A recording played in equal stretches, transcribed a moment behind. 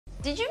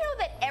Did you know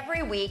that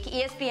every week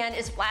ESPN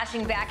is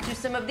flashing back to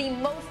some of the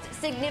most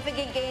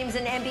significant games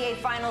in NBA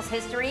Finals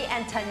history,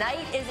 and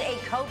tonight is a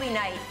Kobe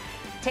night.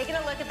 Taking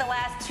a look at the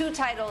last two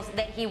titles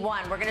that he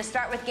won. We're going to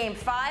start with Game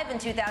 5 in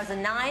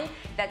 2009.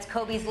 That's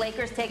Kobe's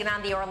Lakers taking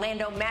on the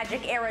Orlando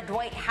Magic-era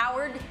Dwight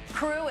Howard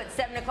crew at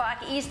 7 o'clock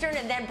Eastern.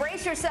 And then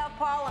brace yourself,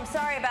 Paul. I'm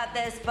sorry about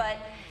this, but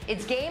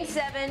it's Game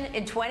 7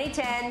 in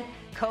 2010.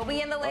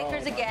 Kobe and the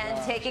Lakers again,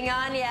 taking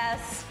on,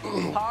 yes,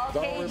 Paul,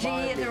 KG,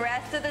 and the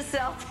rest of the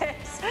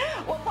Celtics.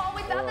 Well, Paul,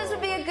 we thought this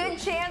would be a good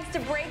chance to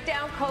break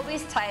down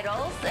Kobe's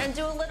titles and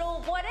do a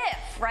little what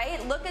if,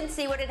 right? Look and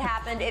see what had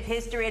happened if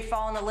history had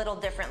fallen a little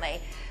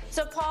differently.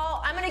 So,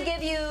 Paul, I'm going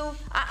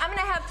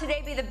to have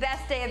today be the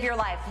best day of your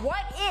life.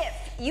 What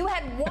if you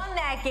had won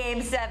that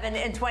Game 7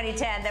 in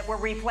 2010 that we're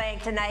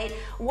replaying tonight?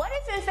 What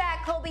if, in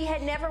fact, Kobe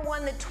had never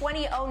won the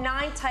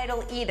 2009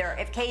 title either?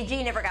 If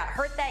KG never got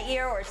hurt that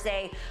year, or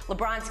say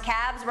LeBron's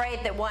Cavs,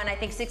 right, that won, I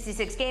think,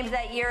 66 games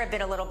that year, had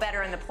been a little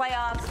better in the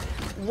playoffs.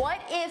 What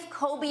if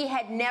Kobe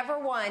had never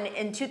won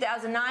in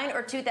 2009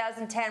 or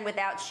 2010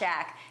 without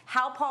Shaq?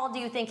 How, Paul, do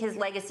you think his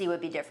legacy would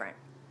be different?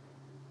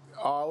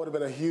 Oh, it would have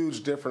been a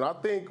huge difference. I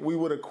think we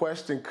would have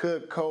questioned,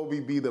 could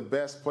Kobe be the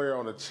best player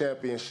on a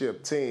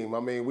championship team? I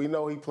mean, we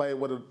know he played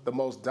with the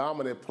most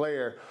dominant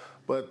player,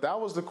 but that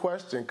was the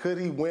question. Could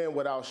he win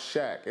without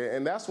Shaq?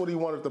 And that's what he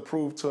wanted to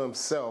prove to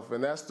himself.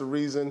 And that's the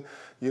reason,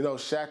 you know,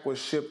 Shaq was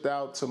shipped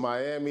out to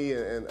Miami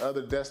and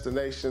other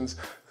destinations,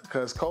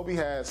 because Kobe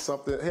had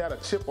something, he had a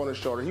chip on his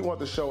shoulder. He wanted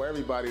to show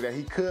everybody that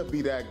he could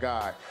be that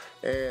guy.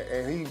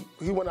 And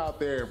he went out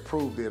there and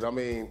proved it. I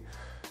mean,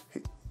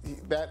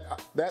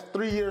 that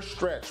 3-year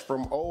stretch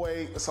from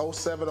 08,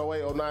 07,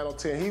 08, 09,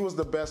 010, he was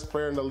the best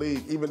player in the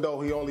league, even though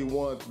he only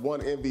won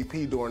one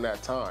MVP during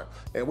that time.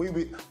 And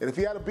if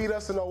he had to beat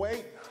us in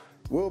 08,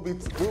 we'll be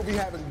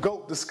having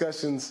GOAT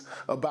discussions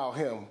about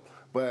him.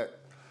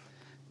 But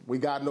we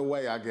got in the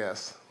way, I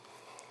guess.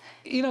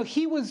 You know,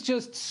 he was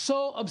just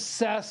so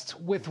obsessed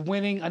with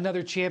winning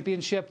another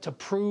championship to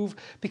prove,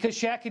 because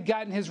Shaq had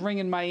gotten his ring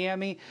in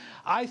Miami.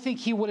 I think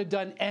he would have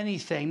done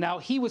anything. Now,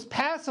 he was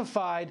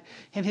pacified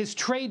in his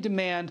trade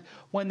demand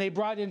when they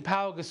brought in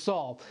Pau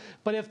Gasol.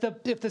 But if the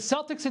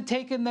Celtics had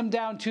taken them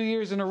down 2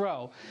 years in a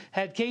row,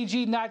 had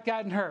KG not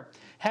gotten hurt,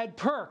 had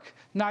Perk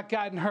not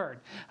gotten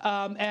hurt,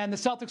 and the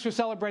Celtics were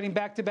celebrating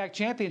back-to-back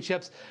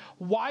championships,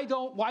 why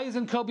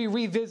isn't Kobe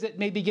revisit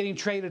maybe getting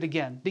traded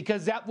again?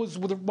 Because that was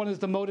one of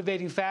the motivating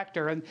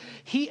factor. And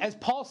he, as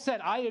Paul said,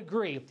 I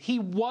agree, he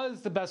was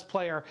the best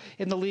player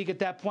in the league at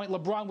that point.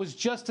 LeBron was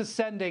just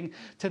ascending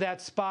to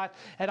that spot.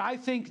 And I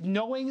think,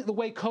 knowing the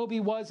way Kobe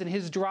was and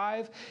his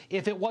drive,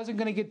 if it wasn't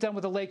going to get done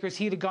with the Lakers,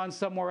 he'd have gone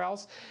somewhere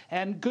else.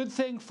 And good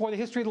thing for the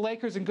history of the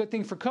Lakers and good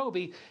thing for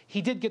Kobe,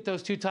 he did get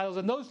those 2 titles.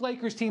 And those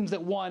Lakers teams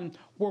that won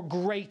were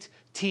great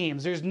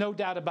teams. There's no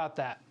doubt about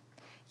that.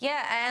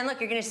 Yeah, and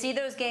look, you're going to see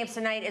those games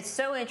tonight. It's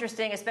so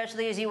interesting,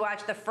 especially as you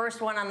watch the first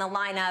one on the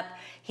lineup,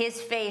 his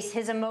face,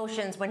 his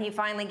emotions when he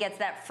finally gets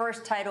that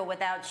first title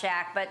without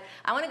Shaq. But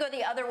I want to go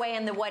the other way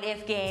in the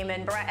what-if game,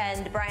 and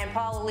Brian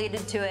Paul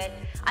alluded to it.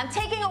 I'm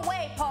taking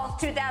away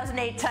Paul's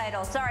 2008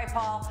 title. Sorry,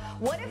 Paul.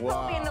 What if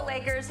Kobe and the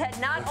Lakers had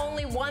not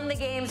only won the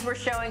games we're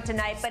showing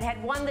tonight, but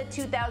had won the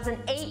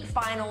 2008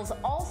 finals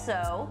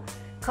also?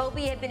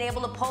 Kobe had been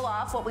able to pull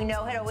off what we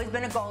know had always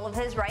been a goal of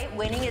his, right?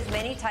 Winning as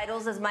many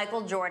titles as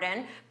Michael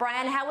Jordan.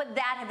 Brian, how would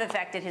that have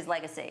affected his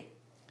legacy?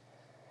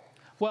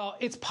 Well,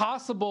 it's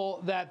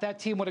possible that that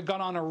team would have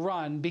gone on a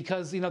run,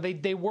 because, you know,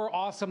 they were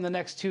awesome the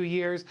next 2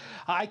 years.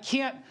 I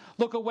can't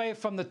look away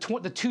from the 2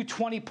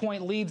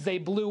 20-point leads they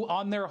blew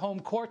on their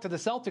home court to the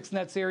Celtics in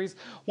that series.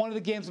 One of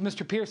the games,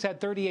 Mr. Pierce had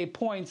 38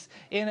 points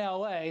in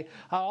L.A.,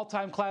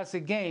 all-time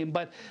classic game.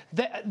 But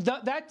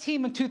that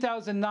team in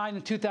 2009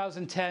 and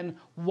 2010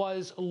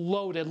 was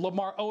loaded.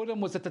 Lamar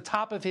Odom was at the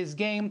top of his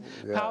game.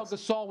 Yes. Pau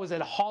Gasol was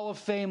at Hall of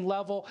Fame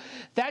level.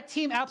 That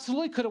team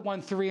absolutely could have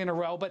won 3 in a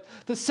row, but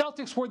the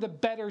Celtics were the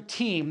better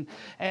team,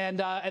 and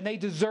they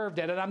deserved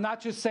it. And I'm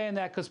not just saying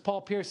that because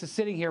Paul Pierce is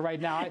sitting here right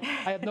now.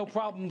 I have no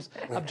problems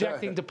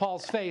objecting to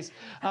Paul's face.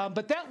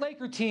 But that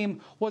Laker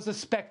team was a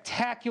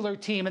spectacular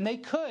team, and they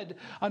could,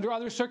 under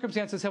other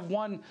circumstances, have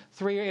won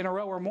 3 in a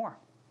row or more.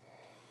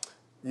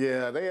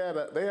 Yeah, they had.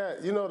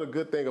 You know, the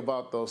good thing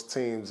about those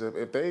teams,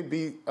 if they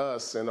beat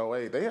us in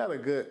 08, they had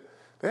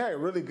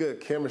really good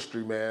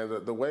chemistry,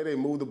 man. The way they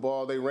moved the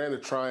ball, they ran the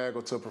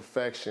triangle to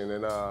perfection,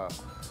 and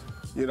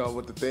you know,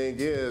 but the thing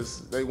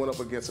is, they went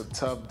up against a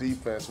tough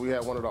defense. We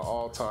had one of the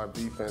all-time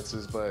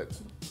defenses, but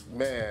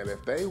man,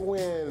 if they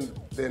win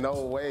in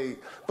 08,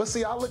 but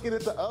see, I look at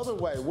it the other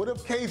way. What if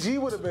KG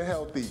would have been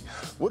healthy?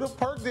 What if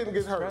Perk didn't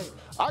get hurt? Right.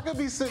 I could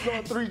be sitting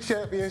on 3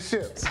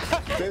 championships.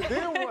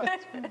 Then what?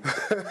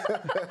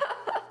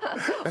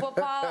 Well,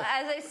 Paul,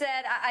 as I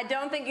said, I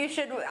don't think you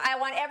should. I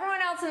want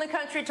everyone else in the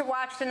country to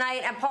watch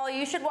tonight. And, Paul,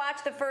 you should watch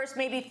the first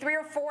maybe 3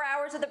 or 4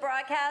 hours of the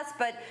broadcast,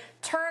 but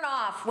turn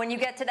off when you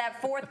get to that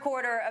fourth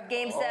quarter of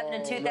Game 7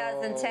 in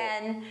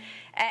 2010. No.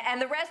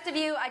 And the rest of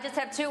you, I just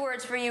have 2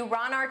 words for you.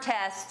 Ron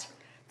Artest.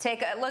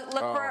 Take a look for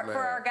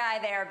our guy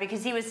there,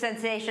 because he was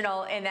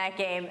sensational in that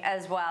game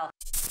as well.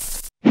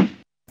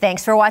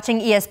 Thanks for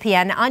watching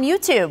ESPN on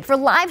YouTube. For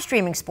live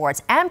streaming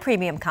sports and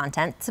premium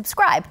content,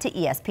 subscribe to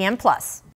ESPN+.